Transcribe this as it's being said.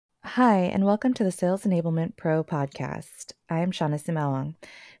Hi, and welcome to the Sales Enablement Pro podcast. I am Shauna Simawang.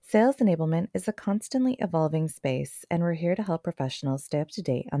 Sales enablement is a constantly evolving space, and we're here to help professionals stay up to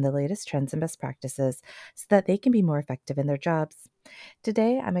date on the latest trends and best practices so that they can be more effective in their jobs.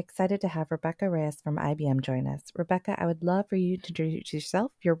 Today, I'm excited to have Rebecca Reyes from IBM join us. Rebecca, I would love for you to introduce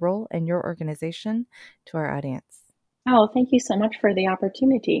yourself, your role, and your organization to our audience. Oh, thank you so much for the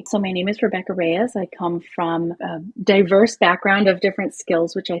opportunity. So, my name is Rebecca Reyes. I come from a diverse background of different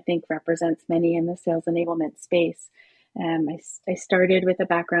skills, which I think represents many in the sales enablement space. I started with a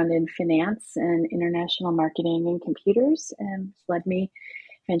background in finance and international marketing and computers, and led me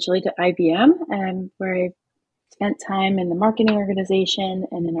eventually to IBM, where I spent time in the marketing organization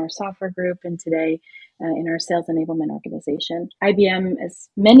and in our software group, and today in our sales enablement organization. IBM, as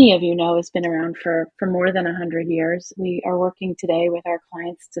many of you know, has been around for more than 100 years. We are working today with our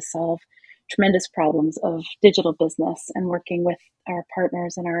clients to solve tremendous problems of digital business and working with our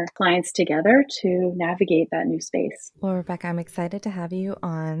partners and our clients together to navigate that new space. Well, Rebecca, I'm excited to have you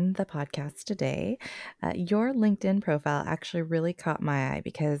on the podcast today. Your LinkedIn profile actually really caught my eye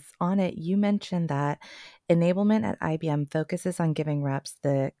because on it, you mentioned that enablement at IBM focuses on giving reps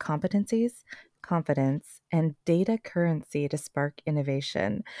the competencies, confidence, and data currency to spark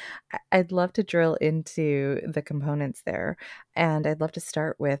innovation. I'd love to drill into the components there. And I'd love to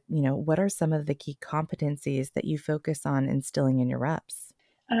start with, what are some of the key competencies that you focus on instilling in your reps?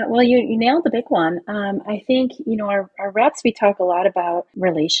 Well, you nailed the big one. I think, our reps, we talk a lot about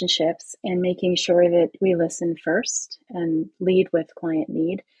relationships and making sure that we listen first and lead with client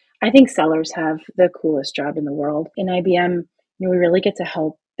need. I think sellers have the coolest job in the world. In IBM, we really get to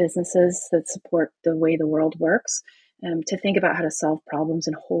help businesses that support the way the world works to think about how to solve problems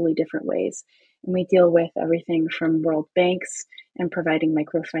in wholly different ways. And we deal with everything from world banks and providing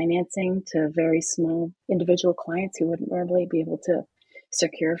microfinancing to very small individual clients who wouldn't normally be able to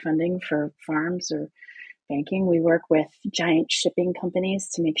secure funding for farms or banking. We work with giant shipping companies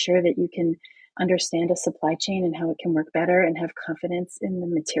to make sure that you can understand a supply chain and how it can work better and have confidence in the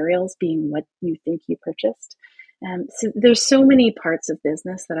materials being what you think you purchased. So there's so many parts of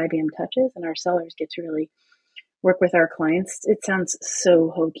business that IBM touches, and our sellers get to really work with our clients. It sounds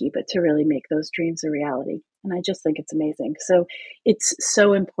so hokey, but to really make those dreams a reality. And I just think it's amazing. So it's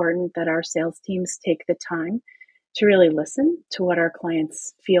so important that our sales teams take the time to really listen to what our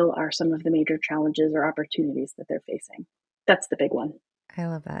clients feel are some of the major challenges or opportunities that they're facing. That's the big one. I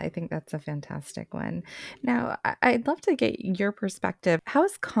love that. I think that's a fantastic one. Now, I'd love to get your perspective. How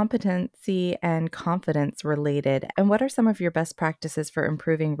is competency and confidence related? And what are some of your best practices for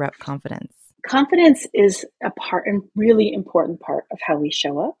improving rep confidence? Confidence is a really important part of how we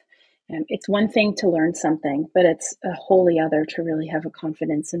show up. It's one thing to learn something, but it's a wholly other to really have a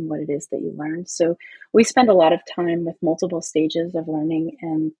confidence in what it is that you learn. So we spend a lot of time with multiple stages of learning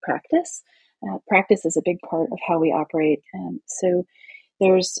and practice. Practice is a big part of how we operate. So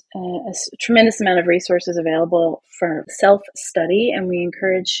there's tremendous amount of resources available for self study, and we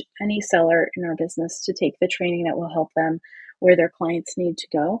encourage any seller in our business to take the training that will help them where their clients need to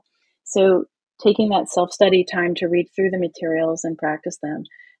go. So, taking that self study time to read through the materials and practice them.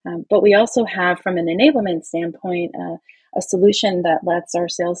 But we also have, from an enablement standpoint, a solution that lets our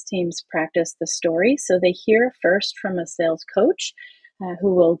sales teams practice the story. So, they hear first from a sales coach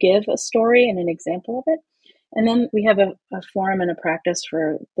who will give a story and an example of it. And then we have a forum and a practice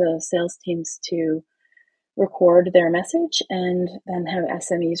for the sales teams to record their message and then have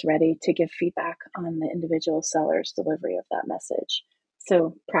SMEs ready to give feedback on the individual seller's delivery of that message.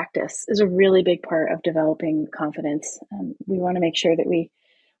 So practice is a really big part of developing confidence. We want to make sure that we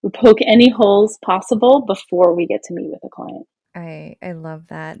poke any holes possible before we get to meet with a client. I love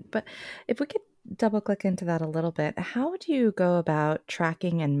that. But if we could double click into that a little bit, how do you go about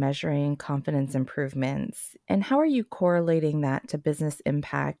tracking and measuring confidence improvements? And how are you correlating that to business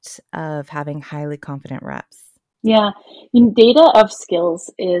impact of having highly confident reps? Yeah, data of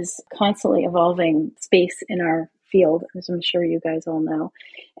skills is constantly evolving space in our field, as I'm sure you guys all know.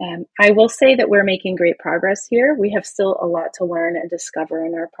 I will say that we're making great progress here. We have still a lot to learn and discover,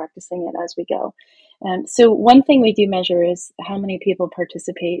 and are practicing it as we go. So, one thing we do measure is how many people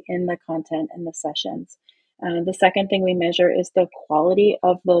participate in the content and the sessions. The second thing we measure is the quality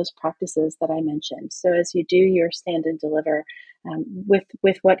of those practices that I mentioned. So, as you do your stand and deliver,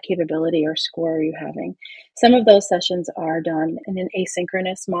 with what capability or score are you having? Some of those sessions are done in an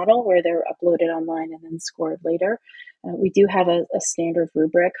asynchronous model where they're uploaded online and then scored later. We do have a standard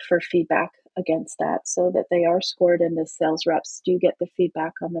rubric for feedback against that so that they are scored and the sales reps do get the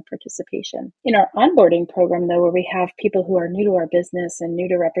feedback on the participation. In our onboarding program, though, where we have people who are new to our business and new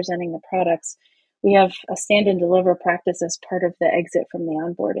to representing the products, We have a stand and deliver practice as part of the exit from the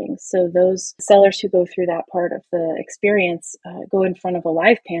onboarding. So those sellers who go through that part of the experience go in front of a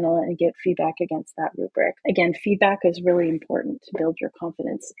live panel and get feedback against that rubric. Again, feedback is really important to build your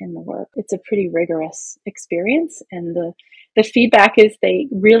confidence in the work. It's a pretty rigorous experience, and the feedback is they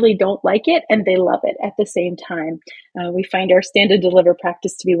really don't like it and they love it at the same time. We find our stand and deliver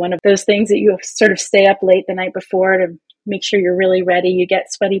practice to be one of those things that you sort of stay up late the night before to make sure you're really ready. You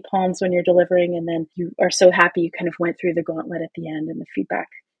get sweaty palms when you're delivering, and then you are so happy you kind of went through the gauntlet at the end, and the feedback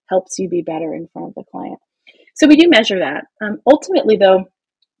helps you be better in front of the client. So we do measure that. Ultimately, though,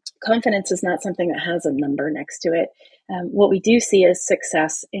 confidence is not something that has a number next to it. What we do see is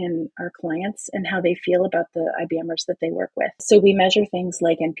success in our clients and how they feel about the IBMers that they work with. So we measure things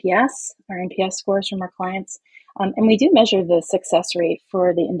like NPS, our NPS scores from our clients, and we do measure the success rate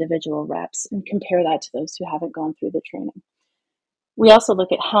for the individual reps and compare that to those who haven't gone through the training. We also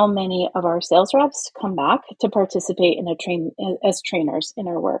look at how many of our sales reps come back to participate in as trainers in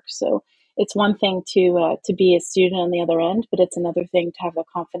our work. So it's one thing to be a student on the other end, but it's another thing to have the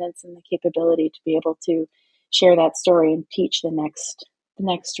confidence and the capability to be able to share that story and teach the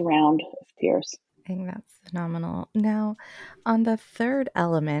next round of peers. I think that's phenomenal. Now, on the third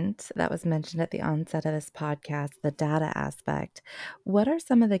element that was mentioned at the onset of this podcast, the data aspect, what are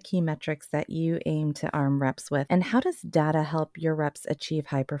some of the key metrics that you aim to arm reps with, and how does data help your reps achieve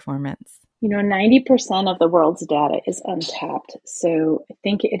high performance? 90% of the world's data is untapped. So I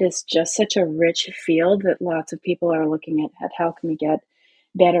think it is just such a rich field that lots of people are looking at how can we get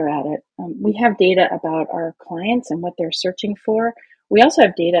better at it. We have data about our clients and what they're searching for. We also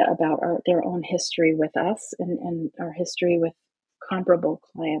have data about their own history with us and our history with comparable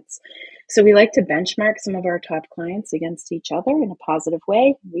clients. So we like to benchmark some of our top clients against each other in a positive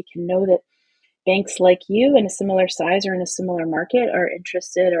way. We can know that banks like you in a similar size or in a similar market are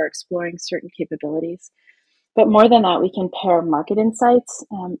interested or exploring certain capabilities. But more than that, we can pair market insights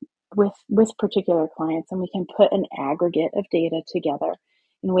with particular clients, and we can put an aggregate of data together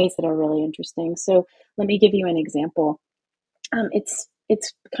in ways that are really interesting. So let me give you an example. It's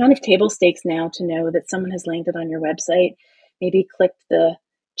kind of table stakes now to know that someone has landed on your website, maybe clicked the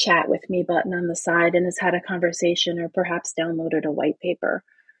chat with me button on the side and has had a conversation or perhaps downloaded a white paper.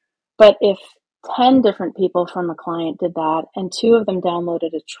 But if 10 different people from a client did that and two of them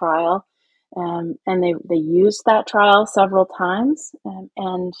downloaded a trial, and they used that trial several times,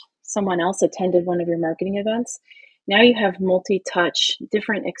 and someone else attended one of your marketing events, now you have multi-touch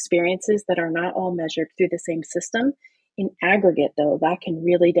different experiences that are not all measured through the same system. In aggregate, though, that can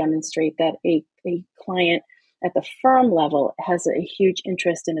really demonstrate that a client at the firm level has a huge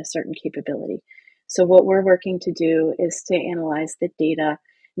interest in a certain capability. So what we're working to do is to analyze the data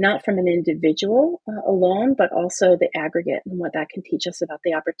not from an individual alone, but also the aggregate and what that can teach us about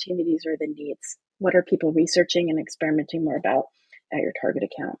the opportunities or the needs. What are people researching and experimenting more about at your target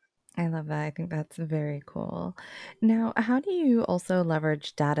account? I love that. I think that's very cool. Now, how do you also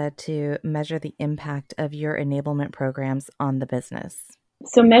leverage data to measure the impact of your enablement programs on the business?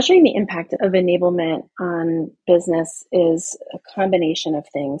 So measuring the impact of enablement on business is a combination of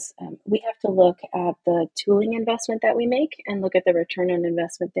things. We have to look at the tooling investment that we make and look at the return on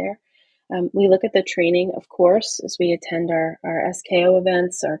investment there. We look at the training, of course, as we attend our SKO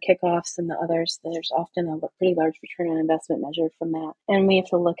events, our kickoffs, and the others. There's often a pretty large return on investment measured from that. And we have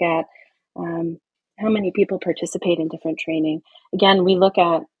to look at how many people participate in different training. Again, we look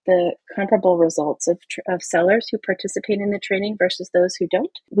at the comparable results of sellers who participate in the training versus those who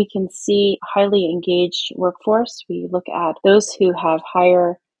don't. We can see highly engaged workforce. We look at those who have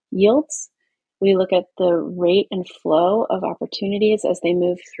higher yields. We look at the rate and flow of opportunities as they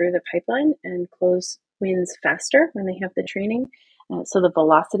move through the pipeline and close wins faster when they have the training. So the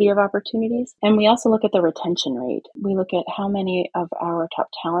velocity of opportunities. And we also look at the retention rate. We look at how many of our top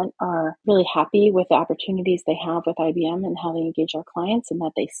talent are really happy with the opportunities they have with IBM and how they engage our clients and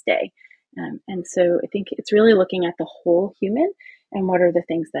that they stay. And so I think it's really looking at the whole human and what are the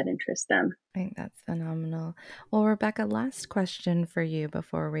things that interest them. I think that's phenomenal. Well, Rebecca, last question for you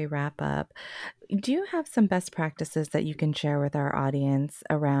before we wrap up. Do you have some best practices that you can share with our audience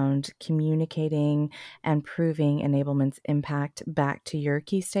around communicating and proving enablement's impact back to your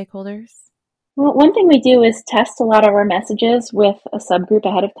key stakeholders? Well, one thing we do is test a lot of our messages with a subgroup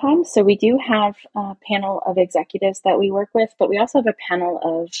ahead of time. So we do have a panel of executives that we work with, but we also have a panel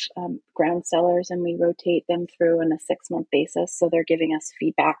of ground sellers, and we rotate them through on a 6-month basis. So they're giving us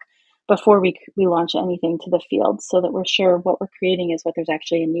feedback before we launch anything to the field so that we're sure what we're creating is what there's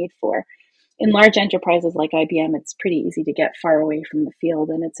actually a need for. in large enterprises like IBM, it's pretty easy to get far away from the field,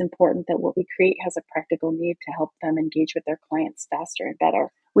 and it's important that what we create has a practical need to help them engage with their clients faster and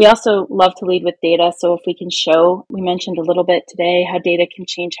better. We also love to lead with data. So if we can show, we mentioned a little bit today, how data can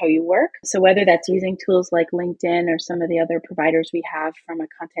change how you work. So whether that's using tools like LinkedIn or some of the other providers we have from a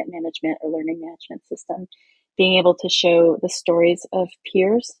content management or learning management system, being able to show the stories of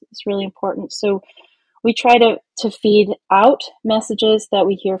peers is really important. So we try to feed out messages that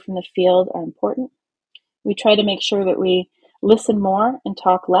we hear from the field are important. We try to make sure that we listen more and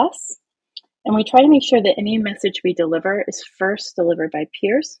talk less. And we try to make sure that any message we deliver is first delivered by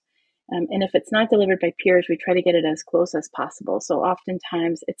peers. And if it's not delivered by peers, we try to get it as close as possible. So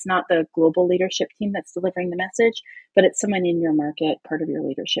oftentimes it's not the global leadership team that's delivering the message, but it's someone in your market, part of your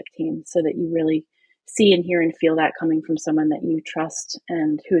leadership team, so that you really see and hear and feel that coming from someone that you trust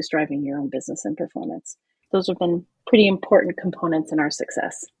and who is driving your own business and performance. Those have been pretty important components in our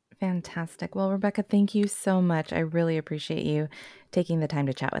success. Fantastic. Well, Rebecca, thank you so much. I really appreciate you taking the time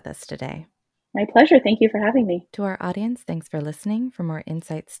to chat with us today. My pleasure. Thank you for having me. To our audience, thanks for listening. For more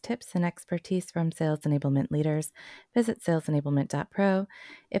insights, tips, and expertise from sales enablement leaders, visit salesenablement.pro.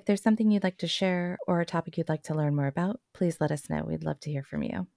 If there's something you'd like to share or a topic you'd like to learn more about, please let us know. We'd love to hear from you.